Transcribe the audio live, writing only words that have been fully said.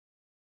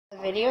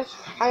video.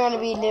 I'm going to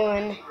be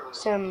doing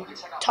some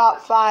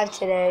top 5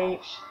 today.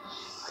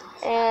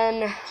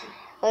 And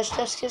let's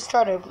just get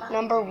started.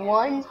 Number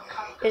 1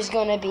 is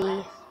going to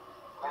be,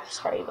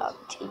 sorry about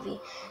the TV.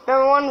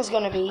 Number 1 is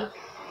going to be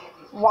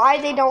why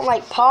they don't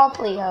like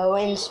Popplio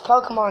in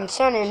Pokemon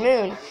Sun and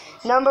Moon.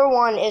 Number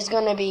 1 is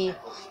going to be,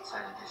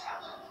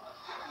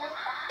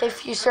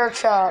 if you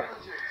search up,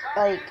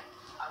 like,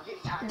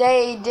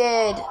 they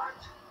did,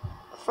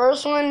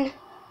 first one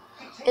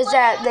is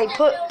that they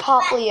put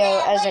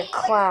Popplio as a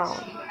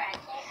clown.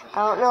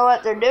 I don't know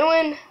what they're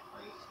doing,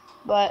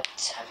 but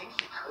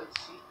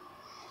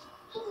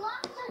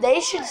they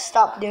should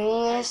stop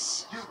doing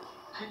this.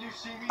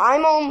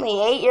 I'm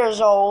only 8 years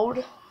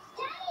old.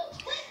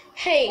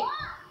 Hey,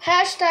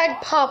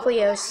 hashtag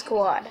Popplio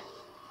Squad.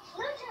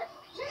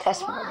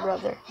 That's my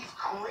brother.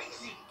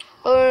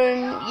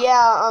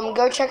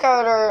 Go check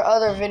out our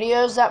other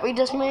videos that we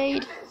just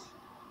made.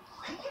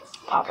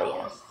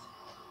 Popplio.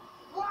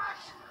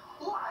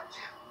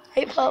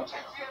 Hey, Pop.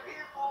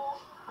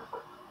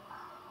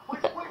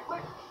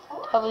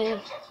 Popplio.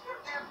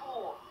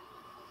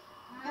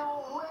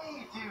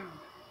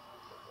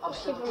 I'll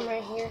keep him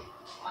right here.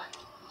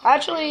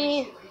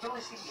 Actually,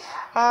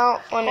 I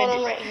don't want to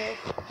do right here.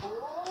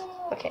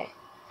 Okay.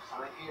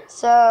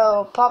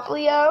 So,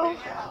 Popplio,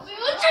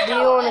 do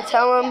you want to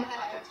tell them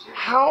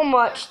how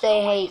much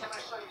they hate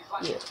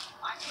you?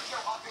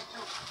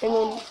 And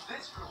then,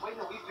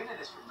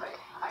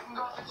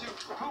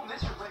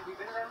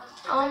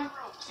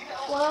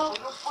 well,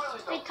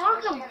 they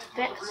talk a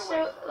bit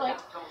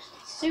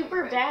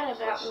super bad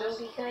about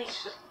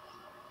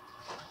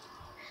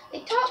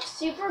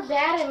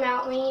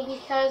me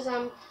because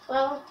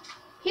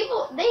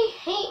they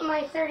hate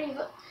my 30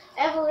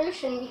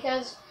 evolution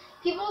because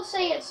people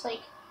say it's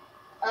like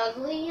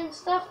ugly and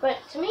stuff, but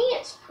to me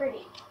it's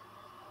pretty.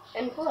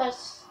 And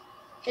plus,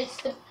 it's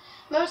the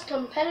most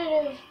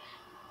competitive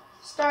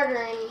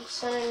starter in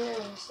Sun and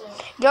Moon, so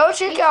go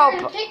check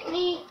out. Pick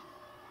me.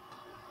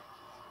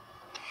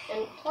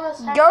 And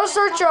plus, Go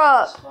search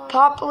up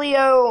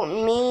Popplio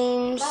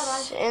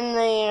memes in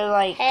the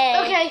like. Hey.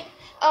 Okay.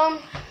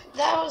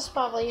 That was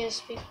probably his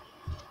speak.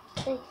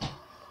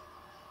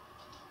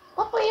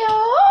 Popplio.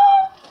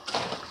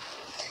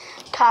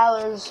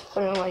 Tyler's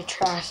putting my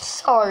trash.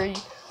 Sorry.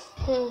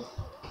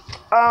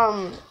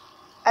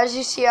 As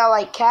you see, I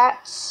like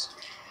cats.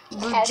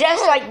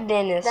 Just like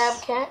Dennis.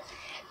 That cat.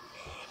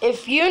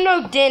 If you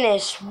know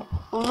Dennis,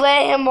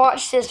 let him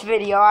watch this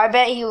video. I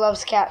bet he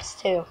loves cats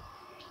too.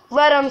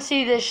 Let him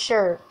see this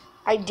shirt.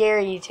 I dare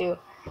you to.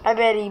 I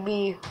bet he'd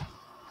be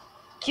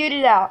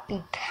cuted out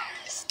and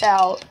passed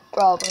out,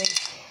 probably.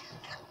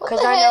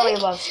 Because I know he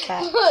loves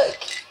cats. Look.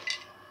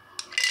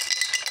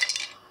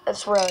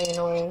 That's really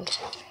annoying.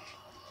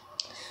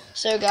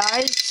 So,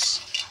 guys,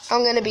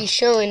 I'm going to be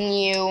showing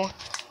you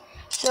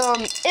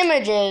some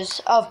images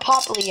of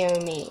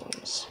Popplio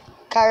memes.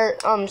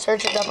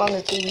 Search it up on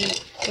the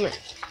TV. Come here.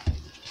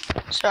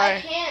 Sorry.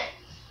 I can't.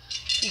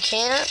 You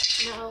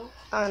can't? No.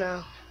 Oh,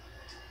 no.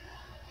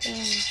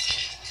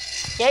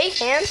 Yeah, you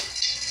can.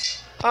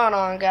 Hold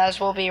on, guys.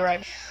 We'll be right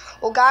back.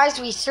 Well, guys,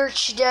 we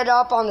searched it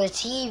up on the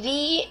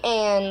TV,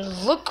 and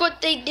look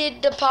what they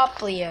did to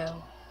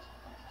Popplio.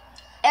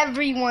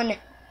 Everyone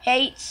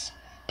hates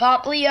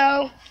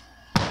Popplio.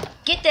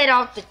 Get that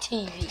off the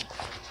TV.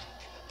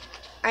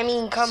 I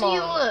mean, come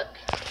on.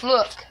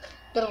 Look.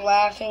 They're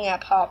laughing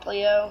at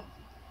Popplio.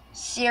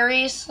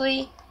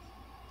 Seriously?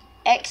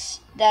 X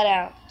that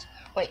out.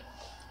 Wait.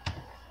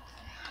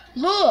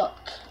 Look.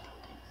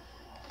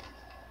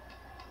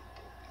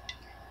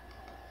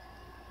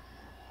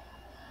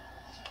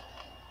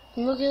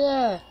 Look at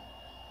that.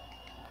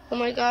 Oh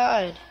my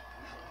god.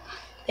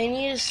 They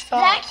need to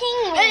stop.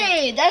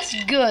 Hey, that's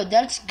good.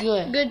 That's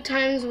good. Good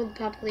times with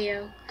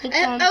Popplio. Good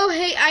times.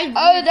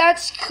 Oh,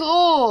 that's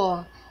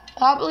cool.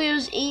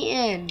 Popplio's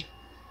eating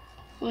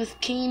with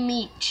King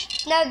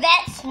Meech. Now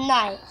that's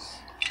nice.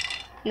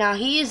 Now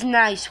he is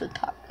nice with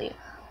Popplio.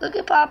 Look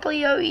at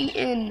Popplio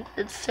eating.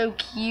 It's so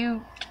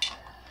cute.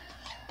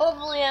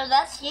 Popplio,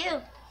 that's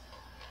you.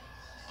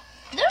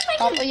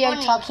 Popplio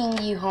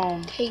taking you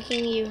home.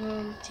 Taking you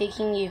home.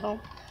 Taking you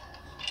home.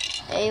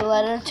 A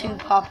letter to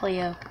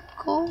Popplio.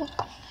 Cool.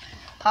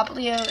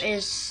 Popplio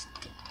is.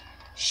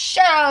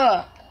 Shut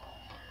up!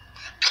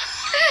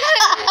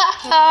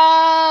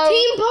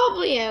 Team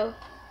Popplio.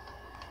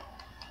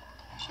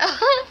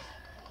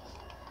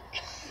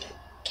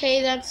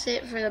 Okay, that's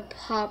it for the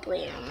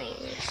Popplio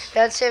memes.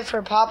 That's it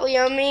for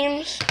Popplio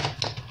memes.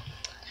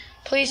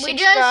 Please we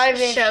subscribe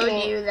just if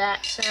showed you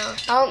that, so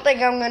I don't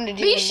think I'm going to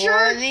do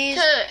more of these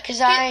because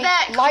I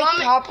like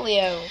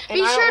Popplio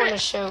and I don't want to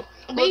show.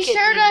 Be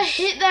sure to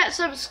hit that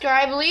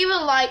subscribe, leave a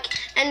like,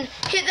 and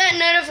hit that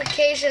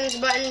notifications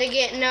button to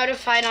get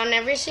notified on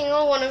every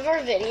single one of our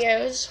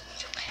videos.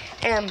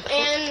 And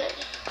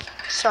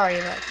sorry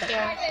about that.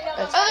 Yeah.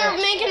 They're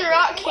making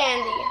rock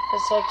candy.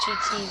 That's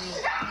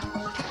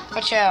XGTV.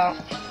 Watch out.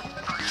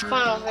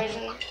 Final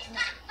version.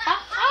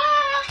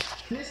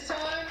 This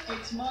time,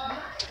 it's mom.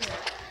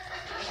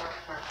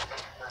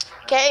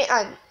 Okay,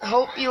 I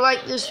hope you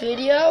like this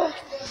video.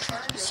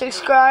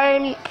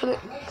 Subscribe,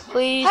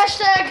 please.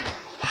 Hashtag,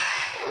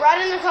 write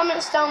in the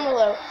comments down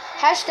below.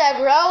 Hashtag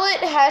Rowlet,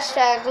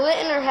 hashtag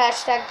Litten, or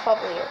hashtag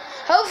Popplio.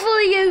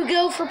 Hopefully you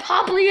go for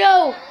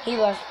Popplio. He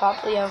loves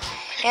Popplio.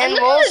 And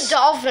look at the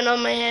dolphin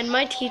on my head.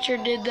 My teacher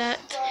did that.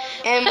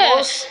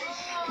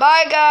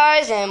 Bye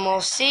guys, and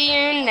we'll see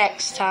you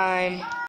next time.